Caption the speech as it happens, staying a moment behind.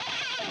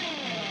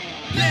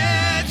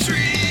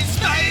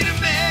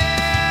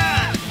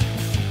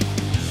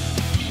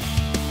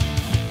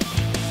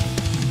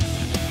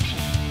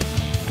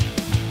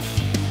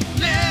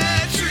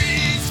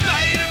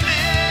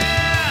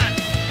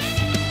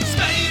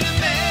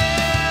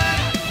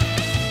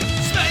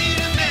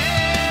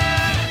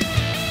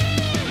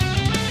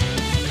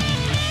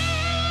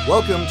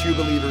Welcome, true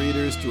believer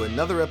readers, to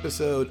another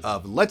episode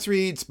of Let's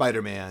Read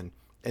Spider-Man.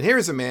 And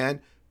here's a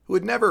man who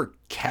would never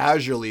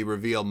casually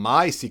reveal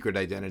my secret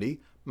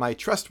identity, my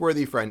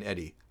trustworthy friend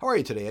Eddie. How are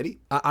you today,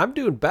 Eddie? I'm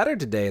doing better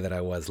today than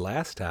I was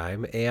last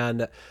time,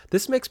 and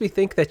this makes me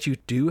think that you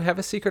do have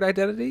a secret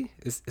identity.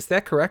 Is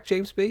that correct,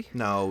 James B?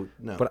 No.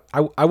 But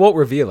I won't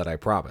reveal it, I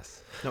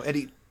promise. No,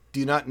 Eddie, do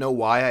you not know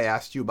why I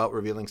asked you about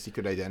revealing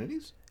secret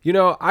identities? You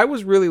know, I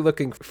was really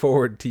looking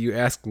forward to you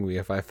asking me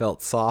if I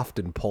felt soft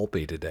and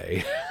pulpy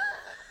today.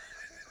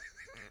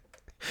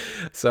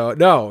 So,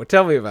 no,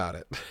 tell me about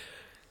it.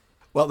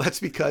 Well, that's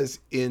because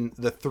in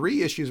the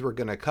 3 issues we're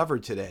going to cover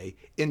today,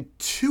 in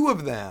 2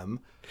 of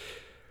them,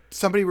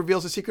 somebody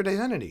reveals a secret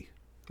identity.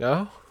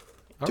 Oh?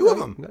 2 of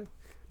them.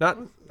 Not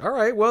all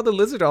right. Well, the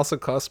lizard also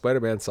calls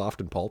Spider-Man soft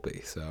and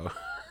pulpy, so.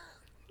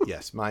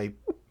 Yes, my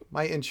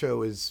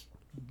intro is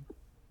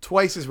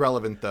twice as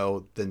relevant,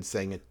 though, than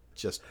saying it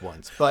just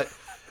once.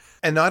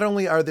 And not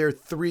only are there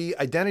 3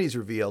 identities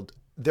revealed,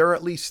 there are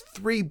at least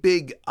 3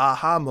 big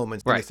aha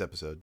moments in this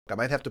episode. I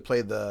might have to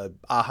play the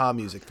aha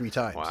music 3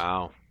 times.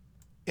 Wow.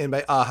 And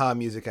by aha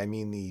music, I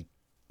mean the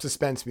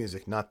suspense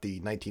music, not the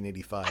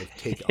 1985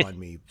 Take On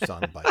Me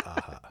song by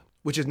aha,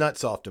 which is not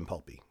soft and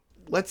pulpy.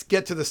 Let's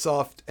get to the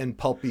soft and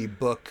pulpy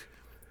book.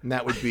 And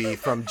that would be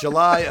from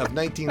July of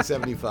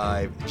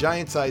 1975,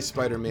 Giant Size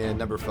Spider-Man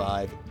number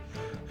 5.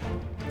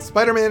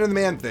 Spider-Man and the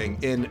Man-Thing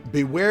in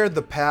Beware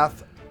the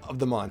Path of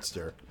the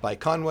Monster by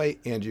Conway,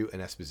 Andrew,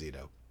 and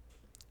Esposito.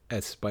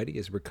 As Spidey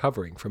is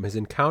recovering from his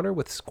encounter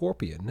with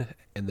Scorpion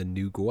and the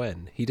new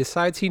Gwen, he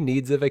decides he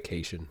needs a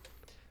vacation.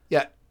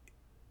 Yeah,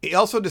 he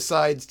also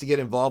decides to get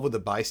involved with a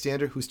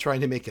bystander who's trying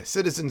to make a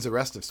citizen's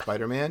arrest of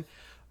Spider-Man.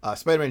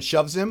 Spider-Man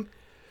shoves him,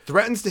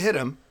 threatens to hit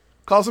him,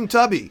 calls him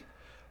Tubby.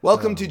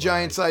 Welcome to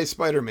Giant Size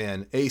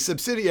Spider-Man, a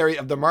subsidiary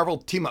of the Marvel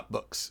Team-Up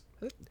books.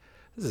 This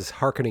is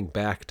hearkening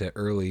back to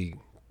early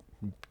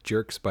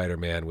jerk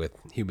Spider-Man with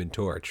Human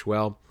Torch.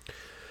 Well,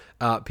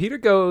 Peter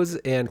goes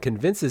and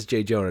convinces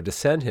J. Jonah to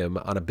send him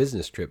on a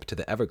business trip to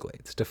the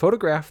Everglades to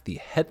photograph the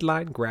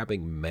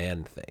headline-grabbing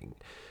Man-Thing.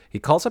 He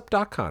calls up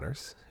Doc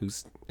Connors,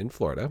 who's in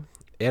Florida,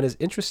 and is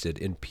interested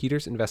in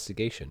Peter's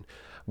investigation,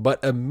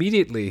 but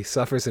immediately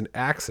suffers an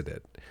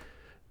accident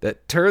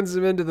that turns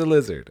him into the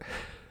Lizard.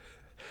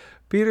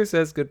 Peter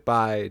says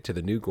goodbye to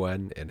the new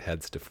Gwen and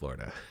heads to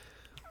Florida.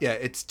 Yeah,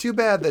 it's too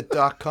bad that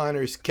Doc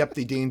Connors kept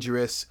the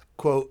dangerous,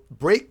 quote,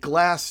 break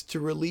glass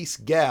to release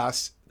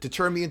gas to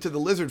turn me into the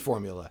Lizard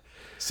formula,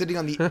 sitting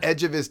on the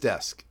edge of his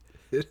desk.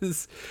 It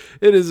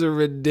is a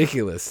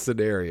ridiculous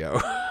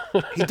scenario.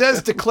 He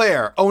does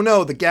declare, oh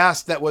no, the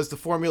gas that was the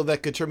formula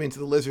that could turn me into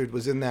the Lizard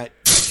was in that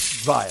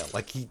vial.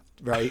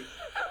 Right?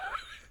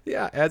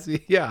 Yeah,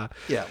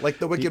 Yeah, like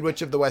the Wicked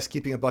Witch of the West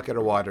keeping a bucket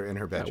of water in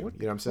her bedroom.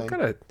 You know what I'm saying?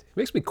 It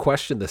makes me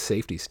question the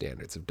safety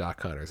standards of Doc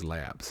Connors'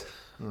 labs.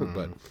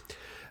 But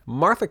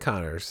Martha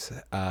Connors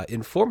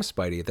informs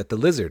Spidey that the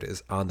Lizard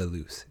is on the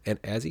loose, and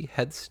as he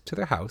heads to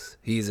their house,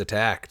 he's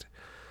attacked.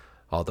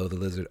 Although the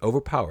Lizard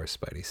overpowers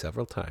Spidey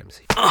several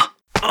times,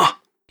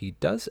 he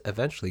does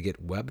eventually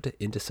get webbed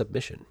into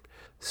submission.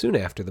 Soon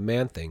after, the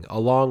Man-Thing,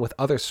 along with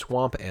other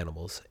swamp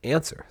animals,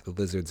 answer the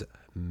Lizard's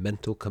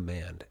mental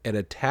command and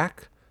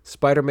attack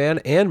Spider-Man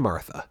and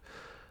Martha.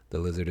 The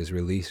Lizard is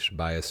released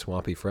by his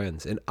swampy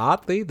friends, and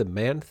oddly, the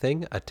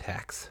Man-Thing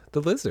attacks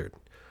the Lizard.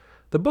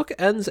 The book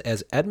ends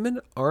as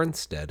Edmund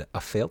Arnstead,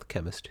 a failed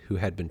chemist who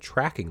had been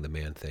tracking the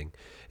Man-Thing,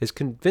 is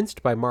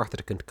convinced by Martha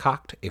to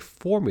concoct a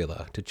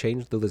formula to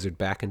change the Lizard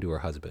back into her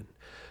husband.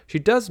 She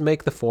does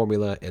make the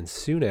formula, and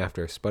soon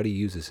after, Spidey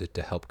uses it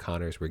to help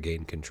Connors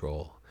regain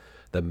control.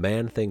 The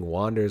Man-Thing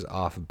wanders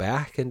off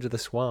back into the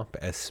swamp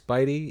as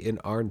Spidey and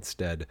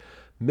Arnstead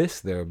miss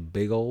their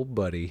big old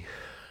buddy.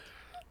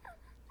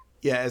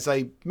 Yeah, as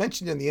I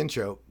mentioned in the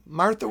intro,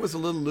 Martha was a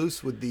little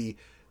loose with the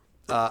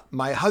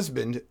my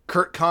husband,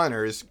 Kurt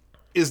Connors,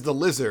 is the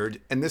Lizard,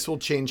 and this will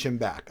change him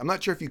back. I'm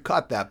not sure if you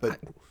caught that, but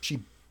she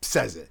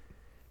says it.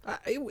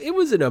 It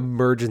was an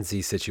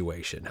emergency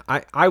situation.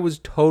 I was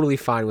totally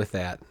fine with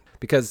that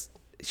because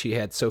she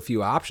had so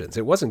few options.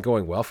 It wasn't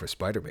going well for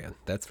Spider-Man,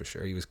 that's for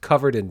sure. He was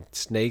covered in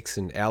snakes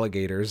and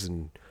alligators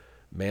and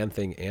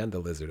Man-Thing and the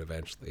Lizard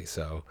eventually.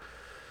 So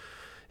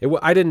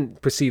I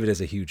didn't perceive it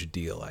as a huge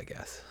deal, I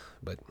guess.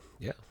 But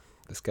yeah,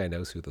 this guy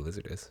knows who the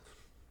Lizard is.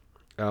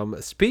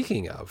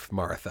 Speaking of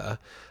Martha,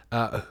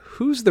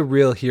 who's the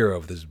real hero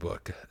of this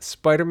book?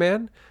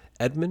 Spider-Man,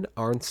 Edmund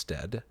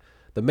Arnstead,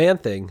 the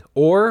Man-Thing,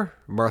 or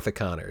Martha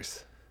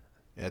Connors?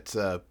 That's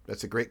a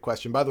great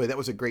question. By the way, that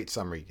was a great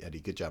summary, Eddie.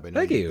 Good job. I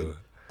know Thank you.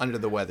 Under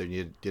the weather, and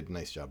you did a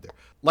nice job there.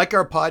 Like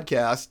our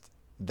podcast,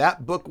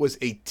 that book was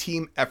a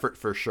team effort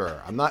for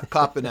sure. I'm not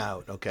copping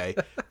out, okay?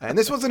 And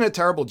this wasn't a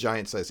terrible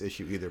giant-size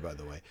issue either, by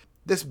the way.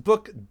 This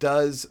book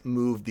does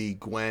move the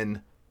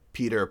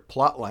Gwen-Peter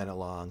plotline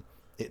along.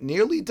 It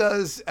nearly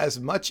does as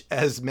much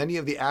as many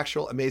of the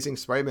actual Amazing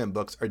Spider-Man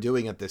books are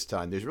doing at this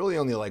time. There's really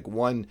only like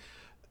one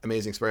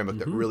Amazing Spider-Man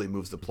book that really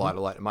moves the plot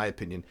a lot, in my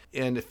opinion.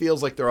 And it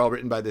feels like they're all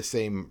written by the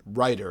same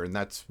writer, and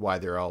that's why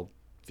they're all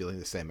feeling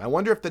the same. I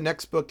wonder if the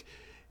next book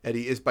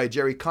Eddie, is by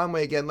Jerry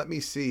Conway again. Let me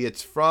see.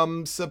 It's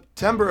from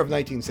September of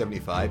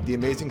 1975. The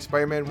Amazing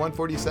Spider-Man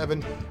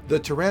 147. The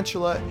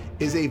Tarantula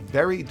is a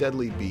Very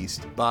Deadly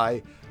Beast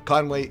by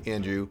Conway,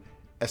 Andrew,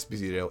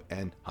 Esposito,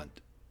 and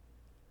Hunt.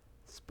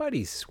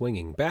 Spidey's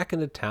swinging back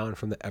into town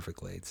from the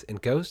Everglades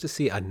and goes to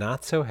see a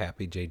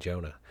not-so-happy J.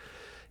 Jonah.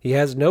 He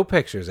has no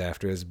pictures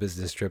after his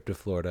business trip to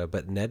Florida,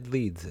 but Ned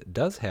Leeds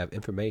does have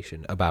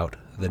information about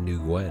the new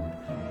Gwen.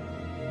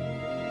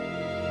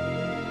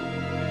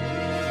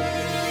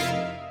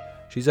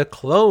 She's a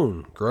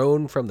clone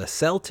grown from the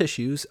cell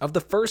tissues of the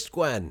first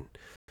Gwen.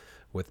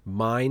 With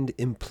mind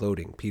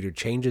imploding, Peter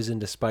changes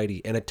into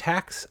Spidey and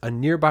attacks a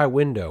nearby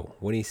window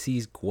when he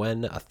sees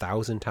Gwen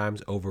 1,000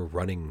 times over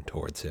running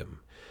towards him.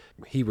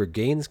 He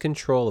regains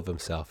control of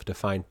himself to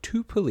find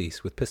two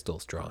police with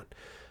pistols drawn.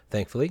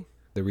 Thankfully,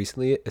 the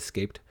recently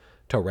escaped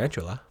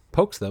Tarantula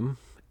pokes them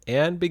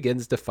and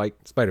begins to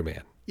fight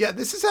Spider-Man. Yeah,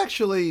 this is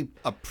actually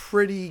a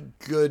pretty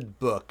good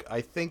book.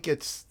 I think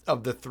it's,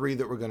 of the three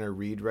that we're going to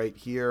read right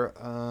here,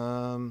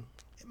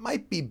 it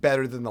might be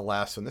better than the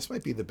last one. This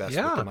might be the best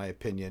book in my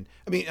opinion.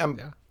 I mean,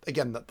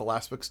 again, the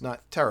last book's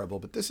not terrible,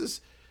 but this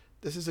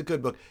is a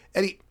good book.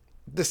 Eddie,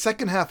 the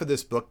second half of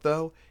this book,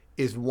 though,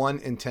 is one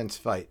intense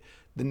fight.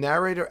 The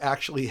narrator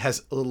actually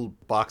has a little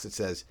box that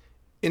says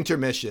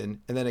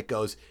intermission, and then it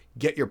goes,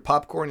 get your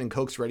popcorn and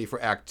Cokes ready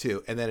for Act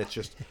 2, and then it's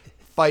just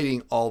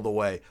fighting all the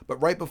way.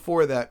 But right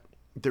before that,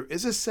 there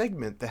is a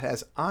segment that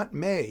has Aunt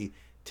May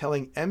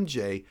telling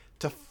MJ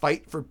to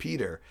fight for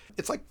Peter.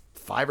 It's like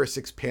 5 or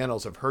 6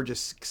 panels of her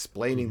just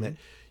explaining that,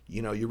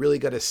 you know, you really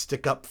got to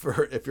stick up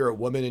for if you're a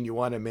woman and you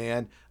want a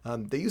man.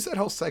 They use that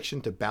whole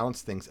section to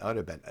balance things out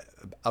a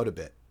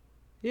bit.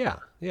 Yeah,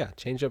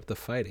 change up the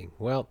fighting.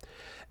 Well,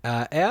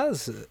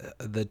 as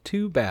the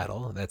two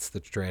battle, that's the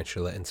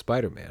Tarantula and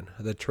Spider-Man,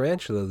 the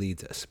Tarantula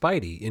leads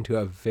Spidey into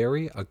a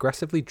very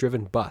aggressively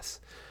driven bus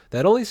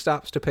that only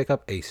stops to pick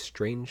up a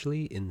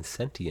strangely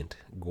insentient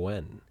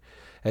Gwen.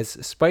 As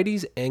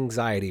Spidey's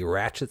anxiety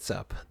ratchets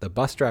up, the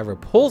bus driver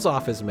pulls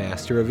off his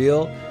mask to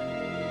reveal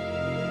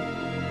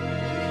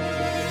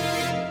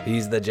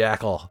he's the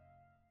Jackal.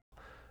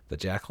 The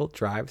Jackal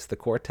drives the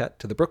quartet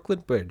to the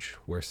Brooklyn Bridge,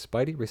 where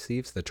Spidey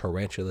receives the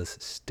tarantula's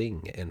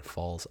sting and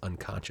falls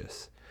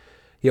unconscious.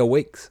 He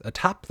awakes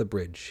atop the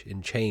bridge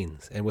in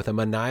chains, and with a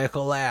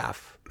maniacal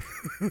laugh,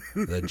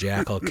 the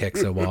Jackal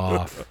kicks him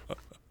off.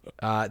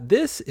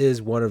 This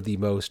is one of the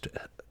most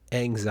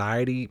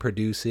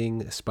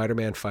anxiety-producing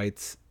Spider-Man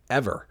fights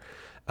ever.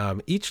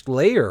 Each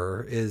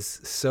layer is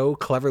so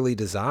cleverly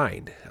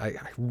designed. I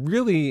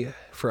really,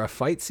 for a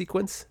fight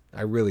sequence,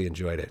 I really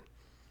enjoyed it.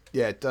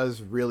 Yeah, it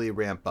does really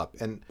ramp up.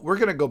 And we're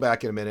going to go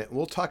back in a minute.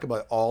 We'll talk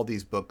about all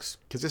these books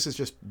because this is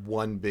just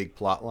one big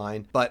plot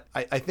line. But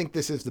I think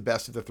this is the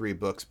best of the 3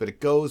 books, but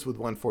it goes with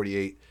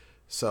 148.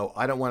 So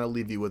I don't want to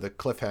leave you with a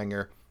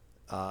cliffhanger.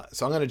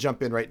 So I'm going to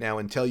jump in right now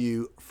and tell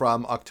you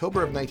from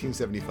October of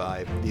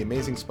 1975, The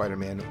Amazing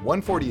Spider-Man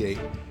 148,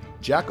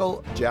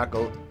 Jackal,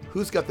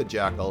 Who's Got the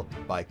Jackal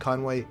by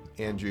Conway,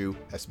 Andrew,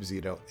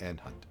 Esposito, and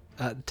Hunt.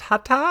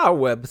 Ta-ta,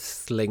 web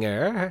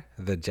slinger,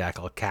 the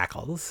Jackal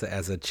cackles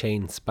as a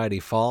chained Spidey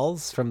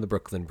falls from the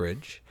Brooklyn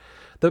Bridge.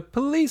 The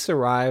police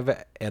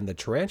arrive and the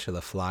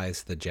Tarantula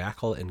flies the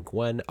Jackal and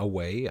Gwen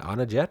away on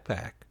a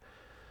jetpack.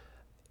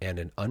 And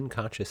an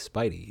unconscious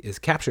Spidey is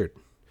captured.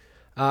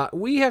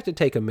 We have to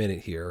take a minute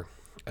here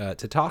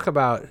to talk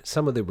about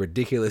some of the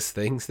ridiculous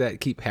things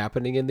that keep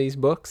happening in these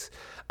books.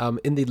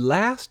 In the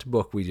last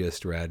book we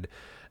just read,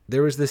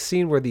 there was this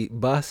scene where the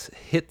bus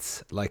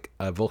hits like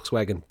a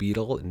Volkswagen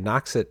Beetle and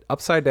knocks it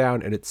upside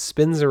down and it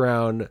spins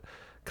around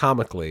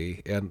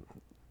comically. And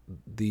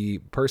the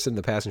person in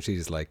the passenger seat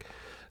is like,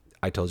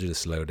 I told you to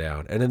slow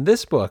down. And in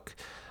this book,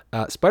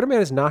 Spider-Man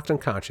is knocked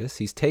unconscious.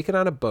 He's taken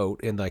on a boat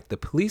and like the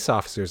police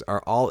officers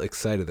are all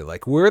excited. They're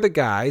like, we're the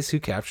guys who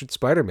captured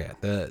Spider-Man.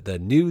 The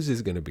news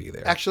is going to be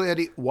there. Actually,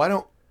 Eddie, why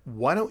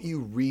don't you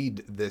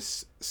read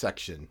this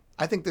section?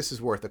 I think this is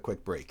worth a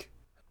quick break.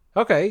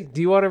 Okay.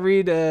 Do you want to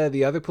read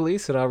the other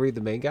police and I'll read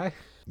the main guy?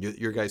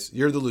 You're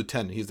the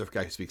lieutenant. He's the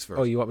guy who speaks first.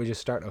 Oh, you want me to just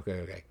start?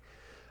 Okay.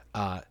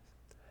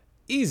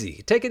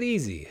 Easy. Take it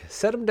easy.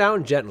 Set him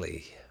down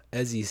gently.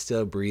 Is he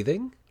still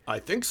breathing? I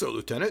think so,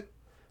 Lieutenant.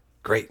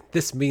 Great.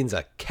 This means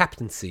a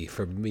captaincy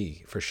for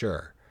me, for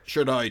sure.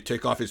 Should I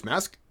take off his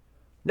mask?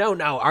 No,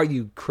 are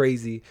you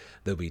crazy?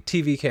 There'll be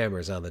TV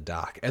cameras on the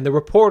dock, and the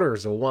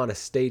reporters will want to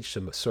stage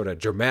some sort of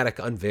dramatic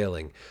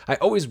unveiling. I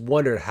always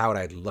wondered how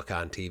I'd look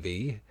on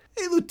TV.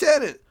 Hey,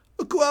 Lieutenant,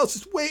 look who else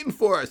is waiting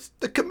for us.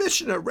 The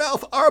Commissioner,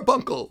 Ralph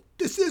Arbuncle.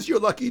 This is your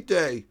lucky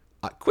day.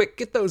 Quick,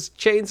 get those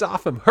chains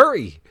off him.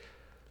 Hurry.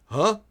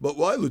 Huh? But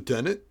why,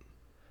 Lieutenant?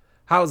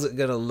 How's it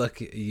gonna look,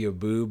 you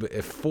boob,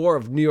 if 4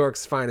 of New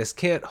York's finest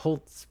can't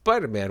hold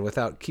Spider-Man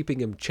without keeping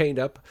him chained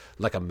up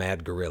like a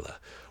mad gorilla?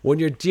 When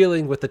you're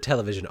dealing with the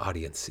television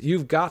audience,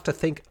 you've got to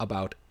think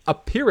about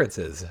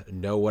appearances.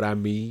 Know what I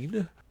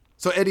mean?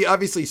 So, Eddie,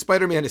 obviously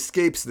Spider-Man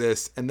escapes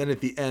this, and then at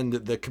the end,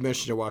 the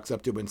Commissioner walks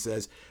up to him and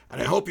says,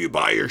 and I hope you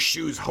buy your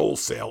shoes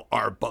wholesale,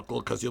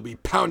 Arbuckle, because you'll be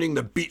pounding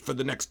the beat for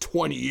the next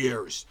 20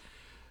 years.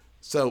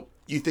 So,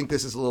 You think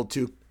this is a little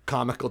too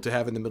comical to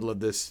have in the middle of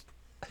this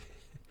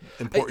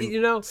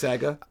important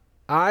saga?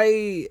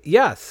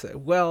 Yes.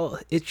 Well,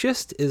 it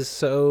just is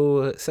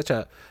such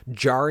a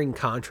jarring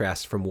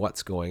contrast from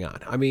what's going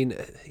on. I mean,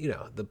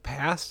 the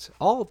past,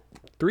 all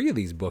three of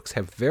these books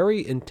have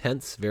very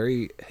intense,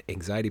 very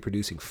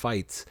anxiety-producing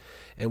fights,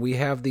 and we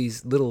have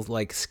these little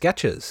like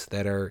sketches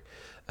that are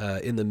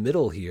in the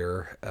middle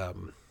here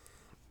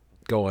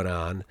going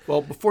on.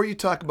 Well, before you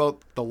talk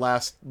about the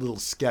last little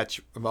sketch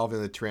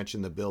involving the tarantula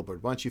and the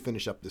billboard, why don't you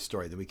finish up the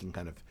story? Then we can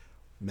kind of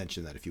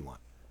mention that if you want.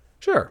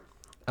 Sure.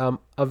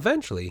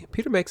 Eventually,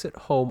 Peter makes it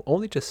home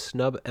only to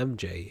snub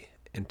MJ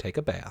and take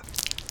a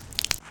bath.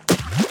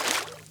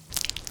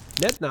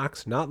 Ned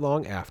knocks not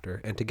long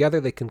after, and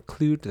together they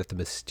conclude that the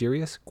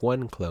mysterious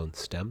Gwen clone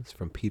stems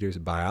from Peter's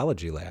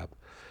biology lab.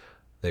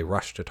 They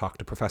rush to talk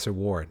to Professor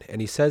Warren,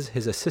 and he says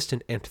his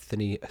assistant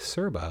Anthony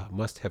Serba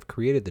must have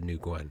created the new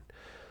Gwen.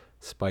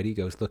 Spidey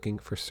goes looking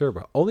for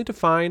Serba, only to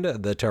find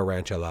the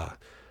tarantula.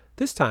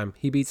 This time,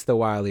 he beats the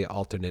wily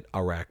alternate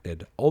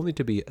arachnid, only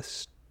to be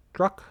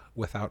struck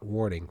without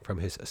warning from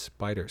his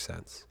spider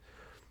sense.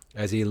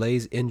 As he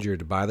lays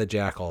injured by the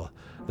jackal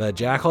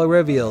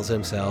reveals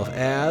himself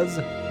as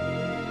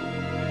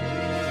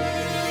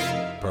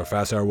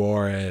Professor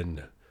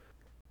Warren.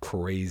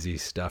 Crazy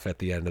stuff at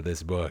the end of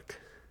this book.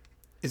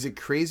 Is it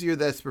crazier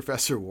that it's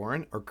Professor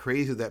Warren, or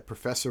crazier that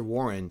Professor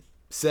Warren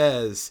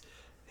says,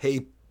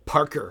 "Hey,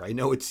 Parker, I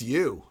know it's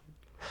you"?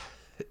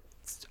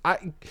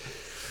 Did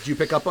you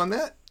pick up on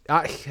that?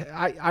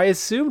 I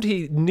assumed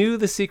he knew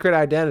the secret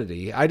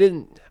identity. I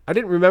didn't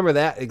remember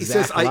that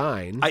exact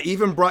line. I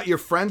even brought your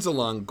friends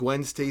along,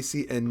 Gwen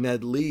Stacy and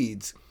Ned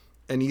Leeds.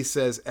 And he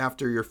says,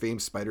 after your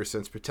famed spider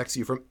sense protects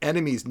you from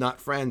enemies, not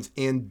friends.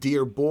 And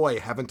dear boy,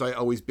 haven't I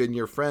always been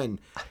your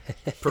friend,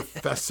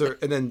 Professor?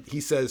 And then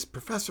he says,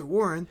 Professor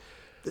Warren,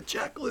 the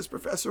jackal is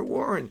Professor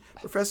Warren.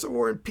 Professor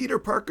Warren, Peter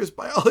Parker's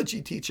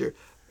biology teacher.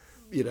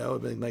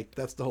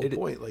 That's the whole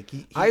point. Like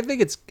I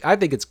think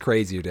it's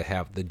crazier to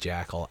have the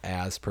jackal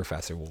as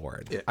Professor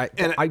Warren. Yeah.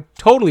 I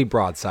totally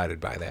broadsided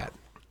by that.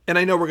 And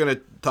I know we're going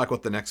to talk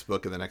about the next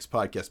book in the next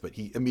podcast, but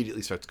he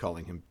immediately starts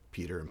calling him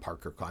Peter and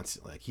Parker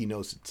constantly. Like he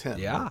knows it's him.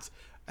 Yeah.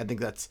 I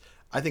think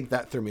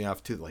that threw me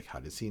off too. Like, how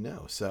does he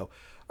know? So,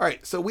 all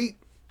right. So we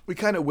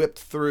kind of whipped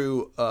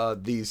through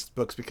these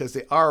books because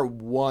they are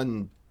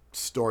one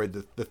story,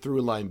 the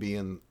through line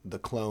being the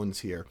clones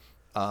here.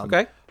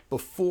 Okay.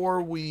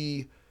 Before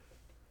we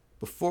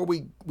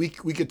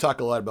could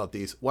talk a lot about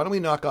these. Why don't we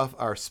knock off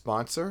our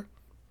sponsor,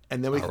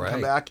 and then we can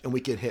come back and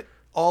we can hit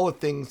all the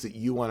things that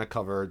you want to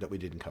cover that we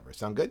didn't cover.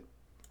 Sound good?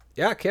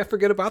 Yeah, can't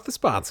forget about the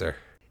sponsor.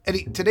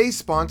 Eddie, today's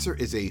sponsor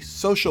is a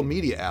social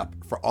media app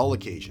for all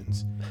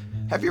occasions.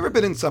 Have you ever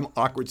been in some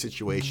awkward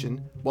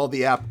situation? Well,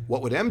 the app,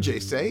 What Would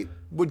MJ Say,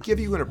 would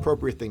give you an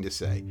appropriate thing to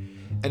say.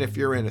 And if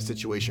you're in a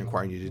situation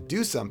requiring you to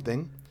do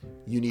something,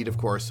 you need, of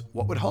course,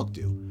 What Would Hulk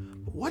Do?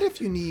 But what if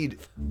you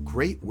need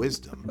great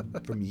wisdom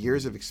from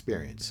years of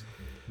experience?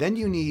 Then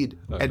you need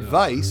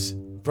advice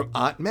from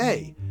Aunt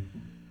May.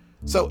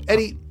 So,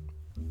 Eddie,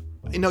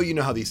 I know you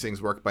know how these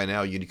things work by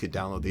now. You could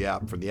download the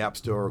app from the App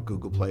Store or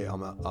Google Play,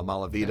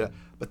 Malavita.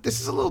 But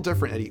this is a little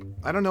different, Eddie.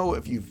 I don't know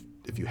if you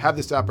have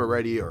this app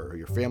already or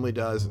your family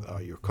does,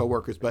 your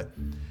coworkers, but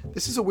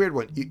this is a weird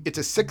one. It's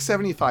a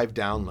 $6.75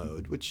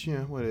 download, which,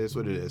 what it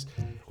is.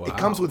 Wow. It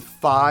comes with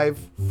 5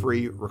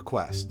 free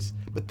requests,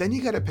 but then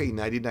you got to pay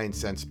 99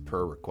 cents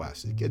per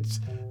request. It's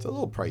a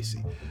little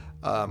pricey.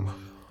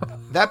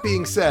 That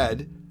being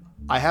said,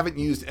 I haven't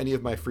used any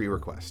of my free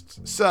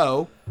requests.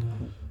 So,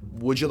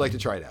 would you like to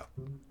try it out?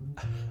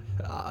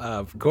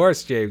 Of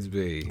course, James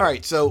B. All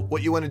right. So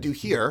what you want to do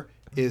here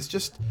is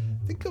just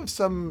think of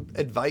some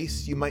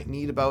advice you might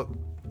need about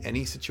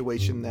any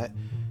situation that,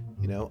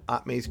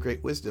 Aunt May's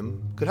great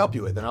wisdom could help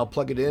you with. And I'll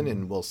plug it in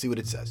and we'll see what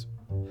it says.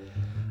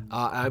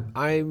 I'm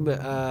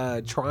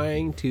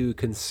trying to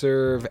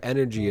conserve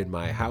energy in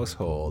my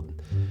household,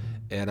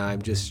 and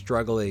I'm just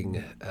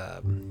struggling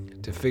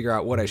to figure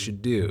out what I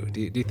should do.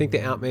 Do you think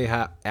the Aunt May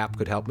app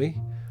could help me?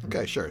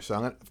 Okay, sure. So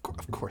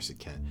of course it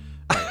can.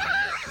 Right.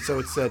 So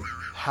it said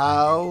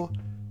how.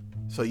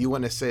 So you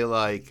want to say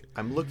like,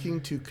 I'm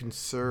looking to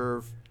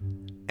conserve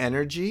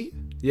energy.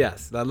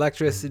 Yes, the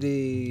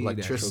electricity,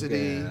 natural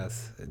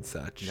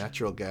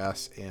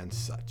gas and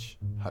such.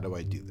 How do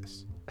I do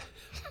this?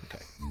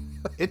 Okay.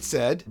 It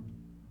said,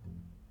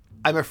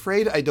 I'm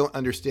afraid I don't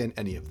understand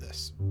any of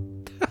this.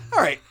 All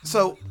right.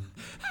 So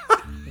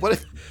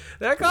what?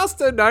 That cost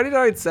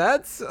 99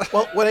 cents?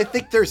 Well, what I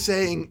think they're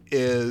saying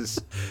is,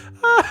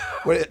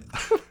 what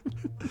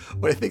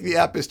I think the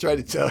app is trying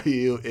to tell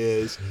you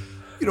is,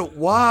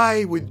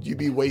 why would you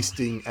be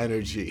wasting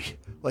energy?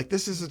 Like,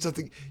 this isn't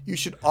something, you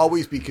should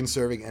always be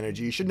conserving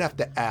energy. You shouldn't have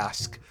to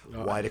ask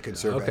why to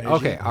conserve energy.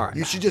 Okay, all right.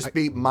 You should just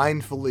be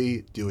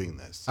mindfully doing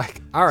this.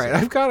 All right,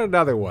 I've got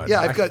another one. Yeah,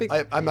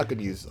 I'm not going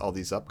to use all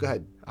these up. Go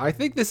ahead. I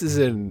think this is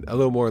in a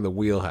little more in the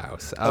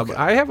wheelhouse. Okay.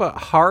 I have a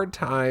hard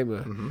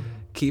time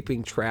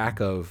keeping track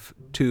of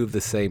 2 of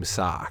the same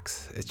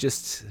socks. It's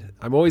just,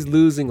 I'm always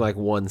losing like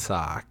one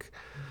sock.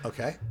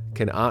 Okay.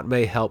 Can Aunt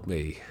May help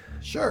me?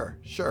 Sure.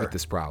 with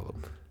this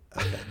problem.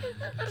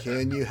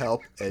 Can you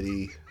help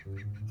Eddie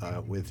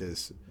with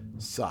his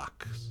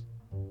socks?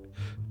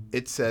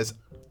 It says,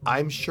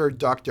 I'm sure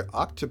Dr.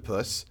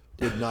 Octopus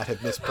would not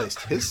have misplaced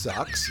his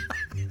socks.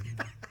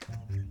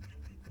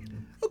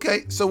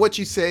 Okay, so what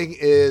she's saying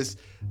is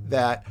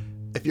that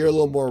if you're a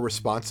little more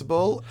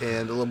responsible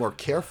and a little more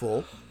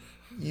careful,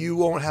 you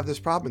won't have this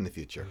problem in the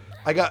future.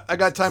 I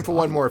got time for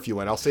one more if you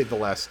want. I'll save the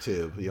last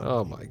two.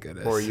 Oh my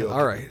goodness! Or you? Okay.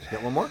 All right.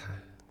 Got one more?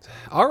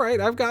 All right,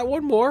 I've got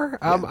one more.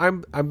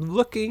 I'm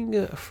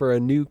looking for a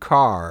new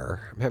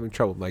car. I'm having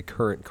trouble with my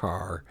current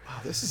car. Wow,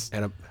 this is.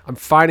 And I'm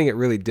finding it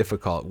really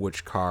difficult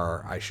which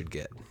car I should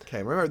get.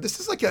 Okay, remember this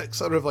is like a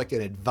sort of like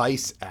an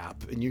advice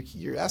app, and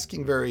you're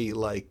asking very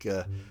like.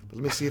 But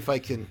let me see if I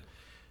can.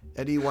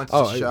 Eddie wants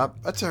to shop.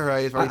 That's all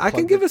right. I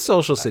can give a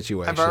social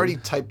situation. I've already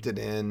typed it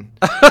in.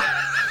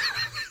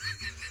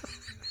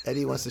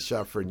 Eddie wants to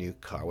shop for a new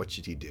car. What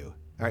should he do?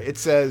 All right, it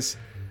says,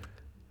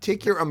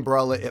 take your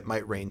umbrella. It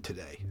might rain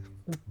today.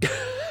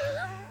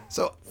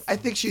 So I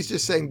think she's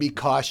just saying be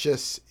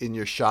cautious in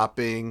your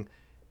shopping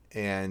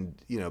and,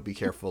 be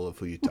careful of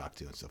who you talk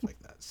to and stuff like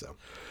that. So,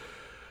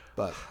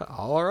 but.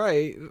 All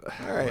right.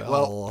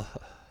 Well,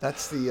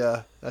 that's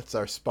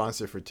our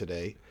sponsor for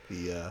today.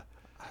 The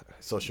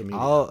social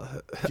media.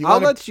 I'll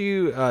let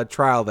you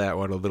trial that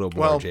one a little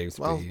more, James.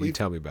 You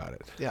tell me about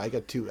it. Yeah, I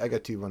got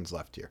two ones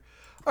left here.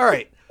 All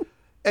right,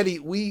 Eddie,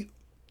 we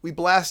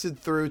blasted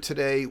through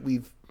today.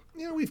 We've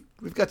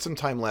got some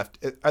time left.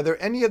 Are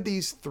there any of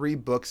these three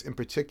books in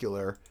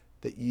particular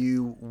that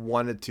you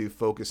wanted to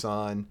focus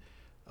on?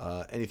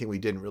 Anything we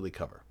didn't really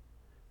cover?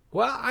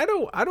 Well, I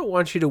don't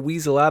want you to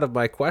weasel out of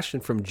my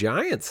question from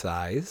Giant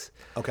Size.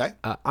 Okay.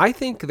 I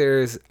think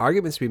there's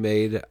arguments to be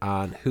made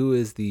on who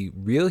is the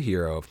real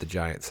hero of the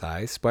Giant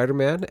Size: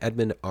 Spider-Man,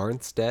 Edmund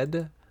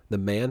Armstead, the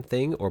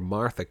Man-Thing, or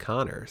Martha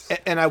Connors.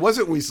 And I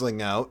wasn't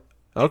weaseling out.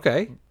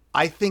 Okay.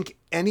 I think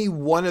any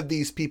one of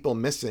these people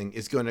missing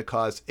is going to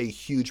cause a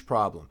huge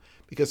problem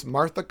because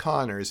Martha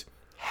Connors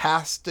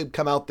has to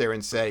come out there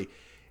and say,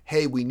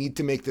 hey, we need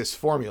to make this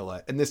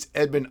formula. And this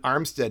Edmund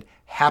Armstead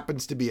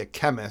happens to be a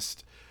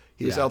chemist.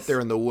 He was out there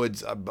in the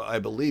woods. I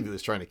believe he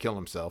was trying to kill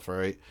himself,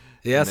 right?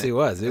 Yes, he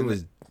was. It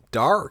was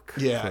dark.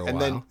 Yeah. For a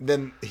and while.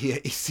 then he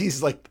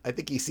sees I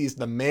think he sees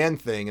the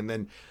Man-Thing and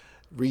then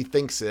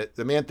rethinks it.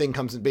 The Man-Thing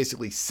comes and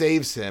basically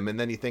saves him. And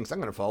then he thinks, I'm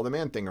going to follow the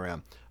Man-Thing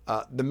around.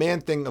 The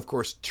Man-Thing, of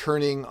course,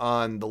 turning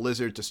on the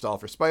Lizard to stall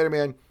for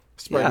Spider-Man.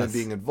 Spider-Man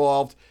being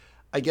involved.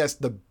 I guess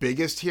the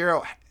biggest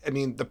hero,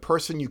 the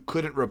person you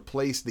couldn't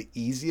replace the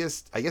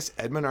easiest, I guess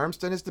Edmund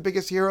Armstead is the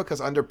biggest hero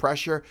because under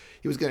pressure,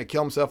 he was going to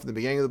kill himself in the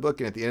beginning of the book,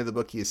 and at the end of the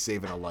book, he is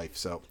saving a life.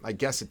 So I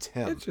guess it's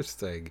him.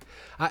 Interesting.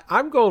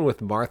 I'm going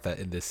with Martha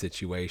in this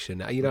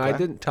situation. I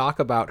didn't talk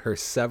about her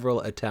several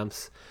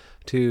attempts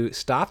to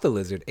stop the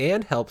Lizard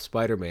and help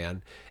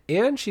Spider-Man,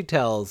 and she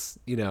tells,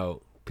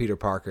 Peter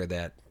Parker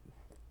that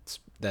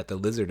the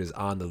Lizard is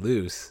on the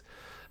loose,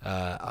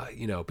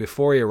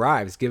 before he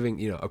arrives,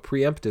 giving, a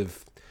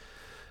preemptive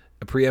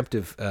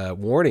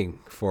warning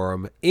for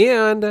him.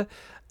 And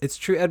it's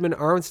true, Edmund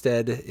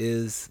Armstead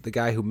is the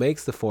guy who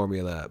makes the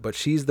formula, but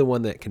she's the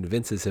one that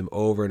convinces him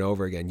over and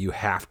over again, you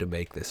have to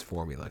make this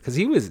formula. Because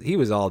he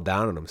was all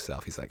down on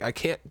himself. He's like, I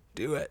can't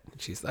do it.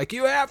 She's like,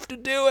 you have to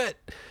do it.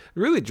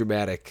 Really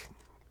dramatic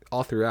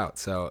all throughout.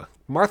 So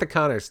Martha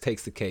Connors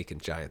takes the cake in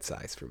Giant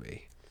Size for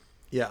me.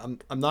 Yeah,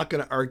 I'm not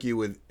going to argue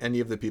with any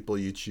of the people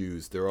you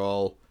choose.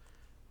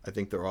 I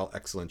think they're all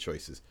excellent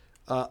choices.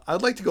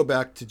 I'd like to go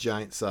back to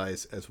Giant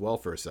Size as well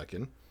for a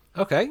second.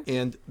 Okay.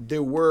 And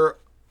there were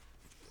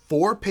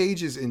 4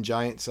 pages in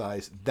Giant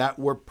Size that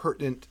were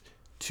pertinent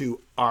to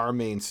our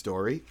main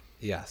story.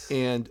 Yes.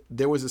 And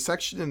there was a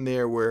section in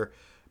there where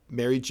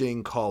Mary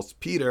Jane calls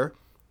Peter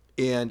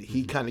and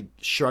he kind of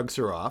shrugs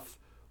her off,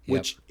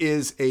 which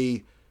is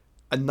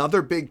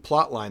another big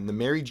plot line. The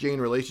Mary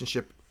Jane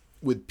relationship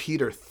with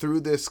Peter through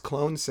this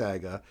clone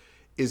saga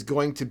is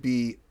going to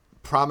be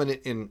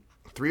prominent in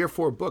 3 or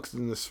 4 books.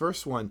 In this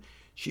first one,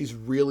 she's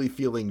really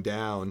feeling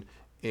down.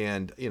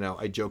 And,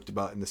 I joked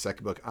about in the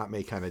second book, Aunt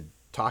May kind of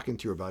talking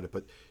to her about it,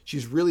 but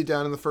she's really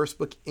down in the first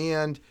book.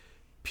 And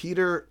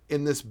Peter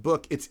in this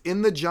book, it's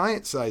in the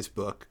Giant Size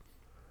book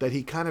that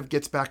he kind of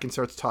gets back and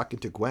starts talking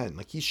to Gwen.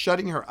 Like he's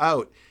shutting her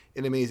out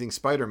in Amazing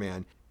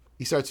Spider-Man.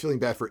 He starts feeling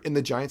bad for her in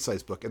the Giant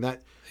Size book. And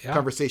that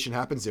conversation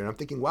happens there. And I'm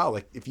thinking, wow,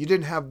 like if you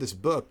didn't have this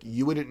book,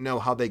 you wouldn't know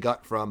how they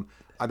got from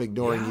I'm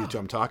ignoring you to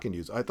I'm talking to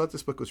you. So I thought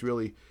this book was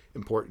really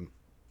important.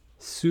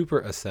 Super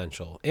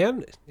essential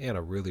and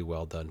a really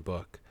well done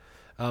book.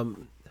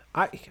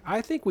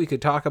 I think we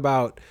could talk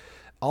about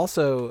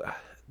also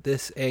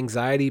this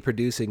anxiety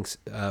producing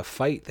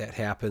fight that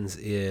happens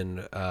in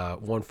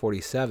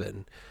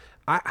 147.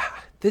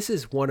 This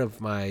is one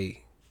of my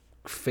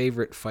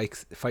favorite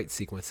fight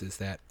sequences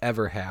that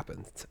ever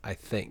happened, I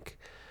think,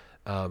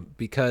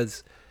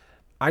 because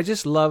I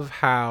just love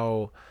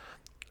how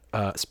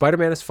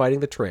Spider-Man is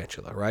fighting the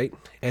tarantula, right?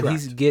 And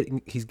Correct.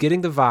 he's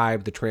getting the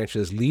vibe the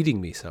tarantula is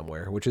leading me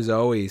somewhere, which is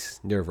always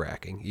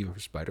nerve-wracking, even for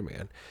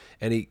Spider-Man.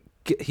 And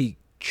he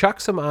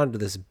chucks him onto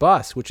this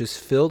bus, which is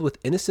filled with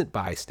innocent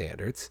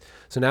bystanders.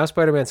 So now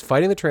Spider-Man's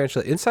fighting the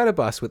tarantula inside a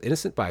bus with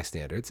innocent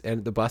bystanders,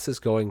 and the bus is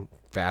going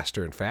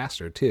faster and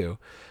faster, too.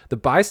 The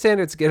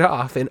bystanders get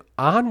off, and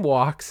on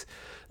walks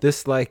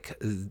this, like,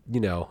 you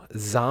know,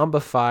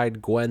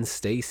 zombified Gwen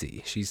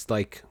Stacy. She's,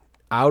 like,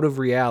 out of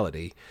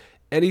reality.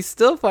 And he's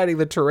still fighting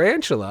the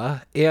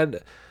tarantula, and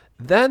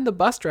then the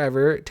bus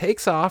driver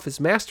takes off his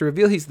mask to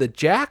reveal he's the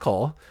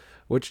Jackal,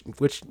 which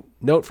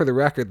note for the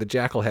record, the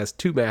Jackal has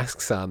 2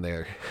 masks on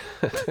there,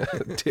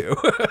 too,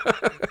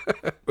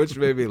 which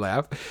made me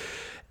laugh.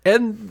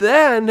 And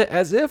then,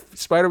 as if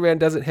Spider-Man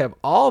doesn't have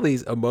all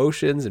these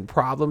emotions and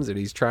problems and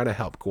he's trying to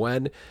help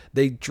Gwen,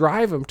 they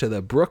drive him to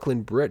the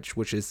Brooklyn Bridge,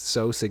 which is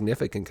so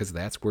significant because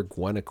that's where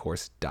Gwen, of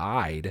course,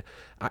 died.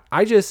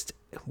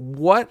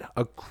 What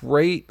a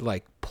great,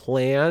 like,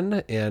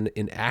 plan and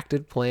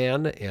enacted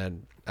plan,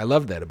 and I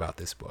love that about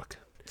this book.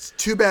 It's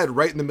too bad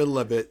right in the middle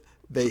of it,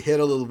 they hit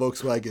a little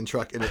Volkswagen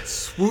truck and it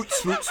swoot,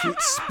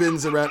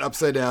 spins around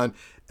upside down,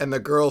 and the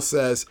girl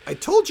says, "I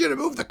told you to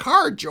move the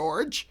car,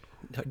 George."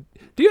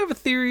 Do you have a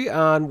theory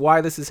on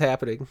why this is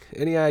happening?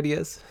 Any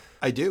ideas?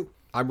 I do.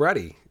 I'm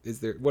ready.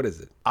 What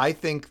is it? I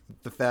think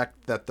the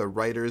fact that the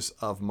writers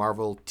of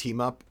Marvel Team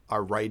Up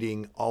are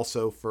writing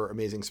also for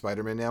Amazing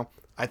Spider-Man now,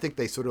 I think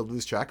they sort of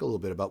lose track a little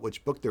bit about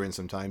which book they're in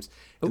sometimes.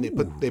 And they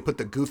put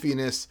the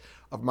goofiness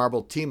of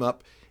Marvel Team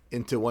Up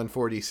into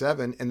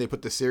 147, and they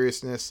put the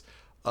seriousness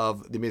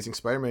of the Amazing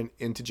Spider-Man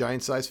into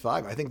Giant Size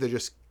 5. I think they're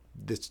just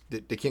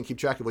they can't keep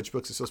track of which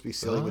books are supposed to be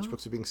silly, which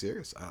books are being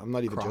serious. I'm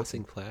not even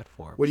crossing joking.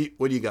 platform. What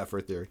do you got for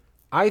a theory?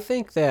 I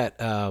think that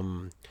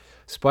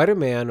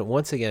Spider-Man,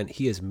 once again,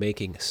 he is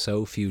making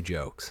so few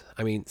jokes.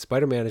 I mean,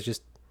 Spider-Man is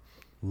just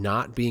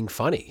not being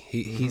funny.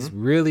 He's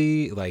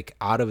really, like,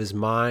 out of his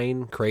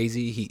mind,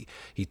 crazy.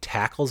 He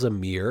tackles a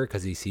mirror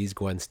because he sees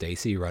Gwen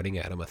Stacy running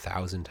at him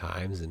 1,000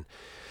 times, and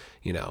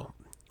you know,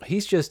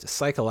 he's just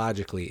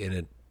psychologically in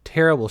a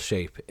terrible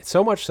shape.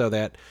 So much so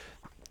that,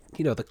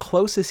 you know, the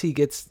closest he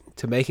gets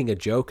to making a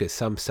joke is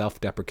some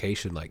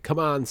self-deprecation, like, "Come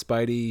on,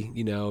 Spidey,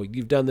 you know,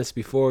 you've done this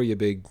before, you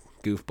big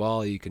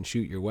goofball, you can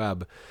shoot your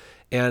web."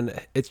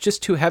 And it's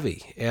just too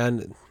heavy.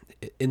 And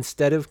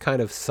instead of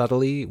kind of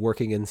subtly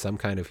working in some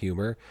kind of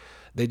humor,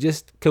 they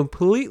just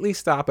completely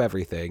stop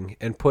everything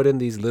and put in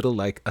these little,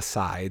 like,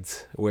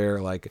 asides where,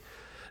 like,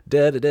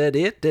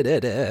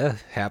 da-da-da-da-da-da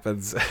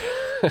happens.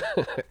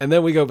 And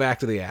then we go back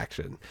to the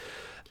action.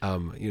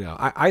 You know,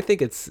 I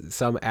think it's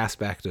some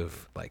aspect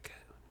of, like,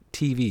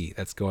 TV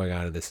that's going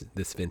on in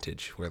this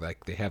vintage where,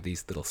 like, they have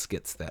these little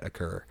skits that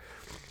occur.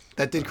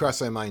 That did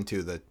cross my mind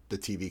too, the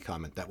TV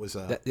comment. That was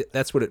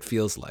that's what it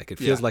feels like. It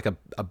feels like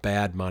a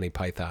bad Monty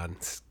Python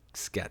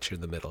sketch in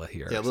the middle of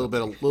here. Yeah, a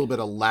little bit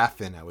of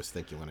laughing, I was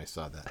thinking when I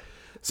saw that.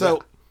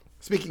 So,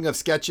 speaking of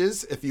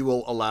sketches, if you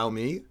will allow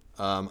me,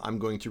 I'm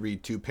going to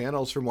read 2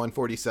 panels from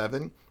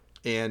 147,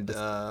 and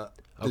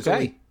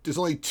there's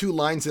only 2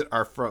 lines that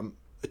are from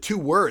 2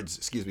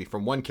 words,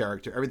 from one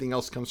character. Everything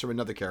else comes from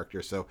another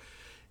character. So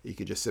you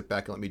could just sit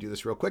back and let me do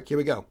this real quick. Here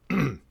we go.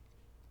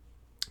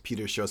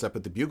 Peter shows up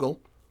at the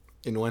Bugle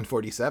in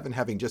 147,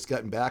 having just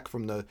gotten back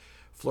from the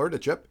Florida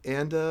trip,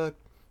 and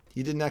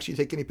he didn't actually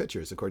take any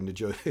pictures, according to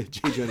J.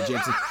 Jonah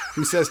Jameson,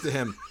 who says to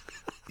him,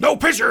 "No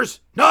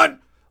pictures? None?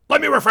 Let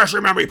me refresh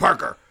your memory,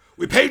 Parker.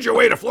 We paid your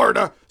way to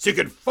Florida so you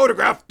could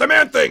photograph the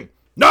Man-Thing,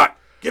 not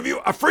give you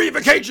a free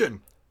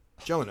vacation."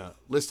 Jonah,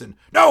 listen.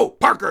 "No,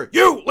 Parker,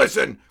 you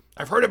listen.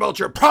 I've heard about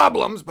your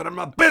problems, but I'm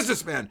a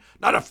businessman,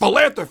 not a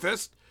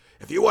philanthropist.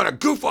 If you want to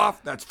goof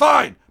off, that's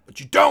fine, but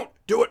you don't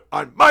do it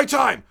on my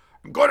time.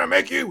 I'm going to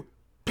make you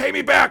pay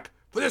me back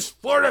for this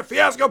Florida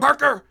fiasco,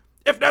 Parker,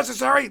 if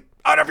necessary,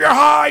 out of your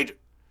hide."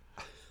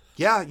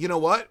 Yeah, you know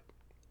what?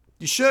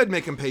 You should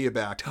make him pay you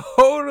back.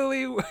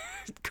 Totally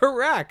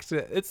correct.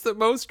 It's the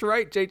most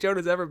right J.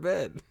 Jonah's ever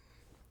been.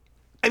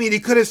 I mean, he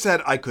could have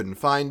said, "I couldn't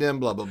find him,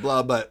 blah, blah,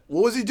 blah," but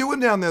what was he doing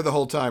down there the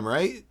whole time,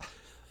 right?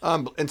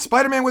 And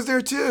Spider-Man was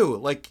there too.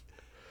 Like,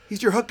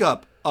 he's your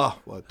hookup. Oh,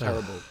 what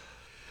terrible.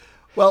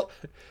 Well,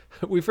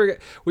 we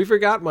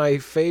forgot my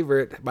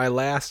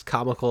last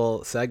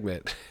comical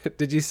segment.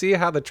 Did you see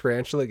how the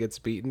tarantula gets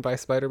beaten by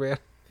Spider-Man?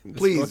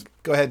 Please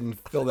go ahead and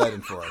fill that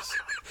in for us.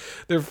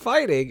 They're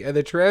fighting, and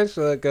the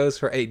tarantula goes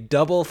for a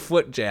double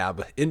foot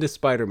jab into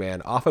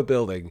Spider-Man off a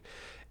building,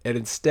 and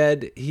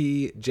instead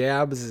he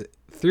jabs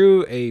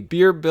through a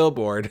beer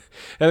billboard,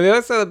 and on the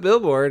other side of the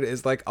billboard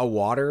is like a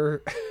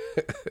water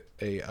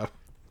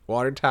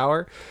water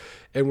tower.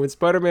 And when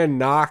Spider-Man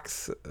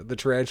knocks the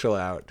tarantula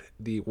out,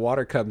 the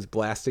water comes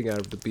blasting out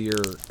of the beer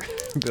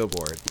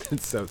billboard.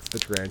 And so it's the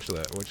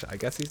tarantula, which I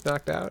guess he's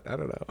knocked out. I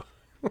don't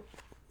know.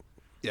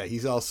 Yeah,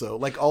 he's also,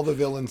 like all the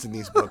villains in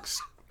these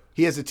books,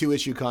 he has a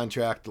 2-issue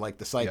contract, like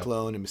the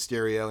Cyclone and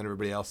Mysterio and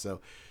everybody else. So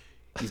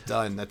he's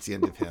done. That's the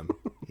end of him.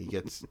 He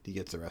gets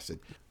arrested.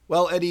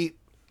 Well, Eddie,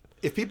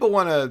 if people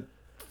want to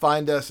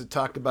find us and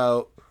talk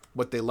about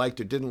what they liked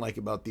or didn't like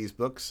about these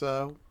books,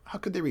 how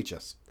could they reach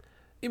us?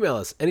 Email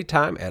us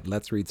anytime at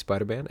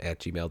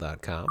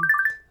letsreadspiderman@gmail.com,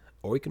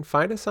 or you can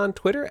find us on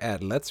Twitter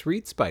at Let's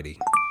Read Spidey.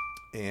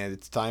 And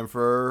it's time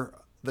for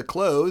The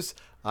Close.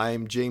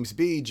 I'm James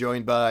B.,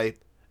 joined by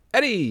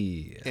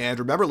Eddie. And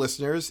remember,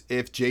 listeners,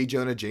 if J.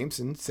 Jonah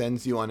Jameson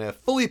sends you on a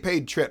fully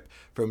paid trip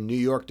from New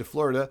York to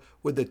Florida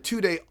with a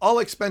 2-day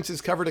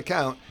all-expenses-covered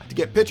account to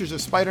get pictures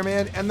of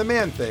Spider-Man and the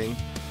Man-Thing,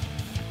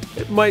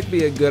 it might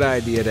be a good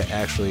idea to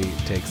actually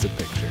take some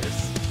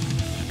pictures.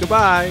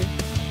 Goodbye.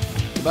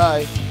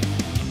 Goodbye.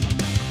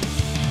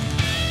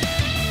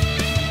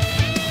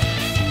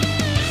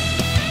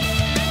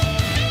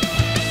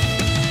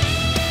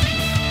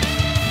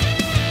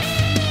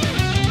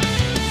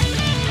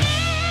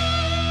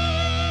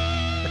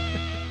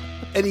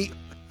 Eddie, do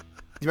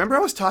you remember I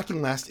was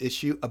talking last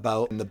issue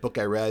about in the book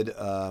I read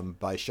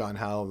by Sean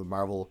Howe, the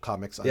Marvel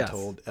Comics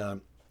Untold? Yes.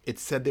 It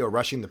said they were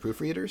rushing the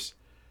proofreaders.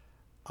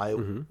 I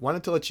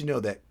wanted to let you know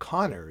that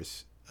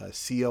Connors,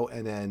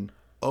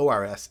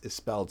 Connors, is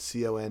spelled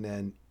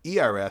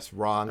Conners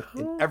wrong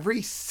in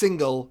every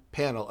single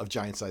panel of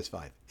Giant Size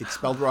 5. It's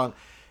spelled wrong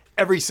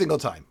every single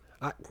time.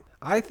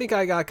 I think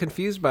I got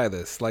confused by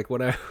this. Like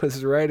when I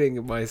was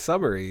writing my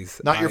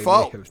summaries, not your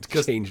fault. I may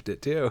have changed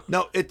it too.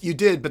 No, you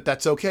did, but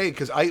that's okay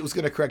because I was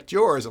going to correct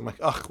yours. I'm like,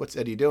 oh, what's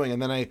Eddie doing?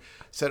 And then I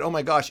said, oh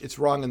my gosh, it's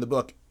wrong in the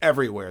book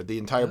everywhere. The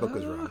entire book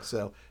was wrong.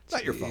 So it's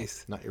not your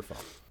fault. Not your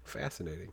fault. Fascinating.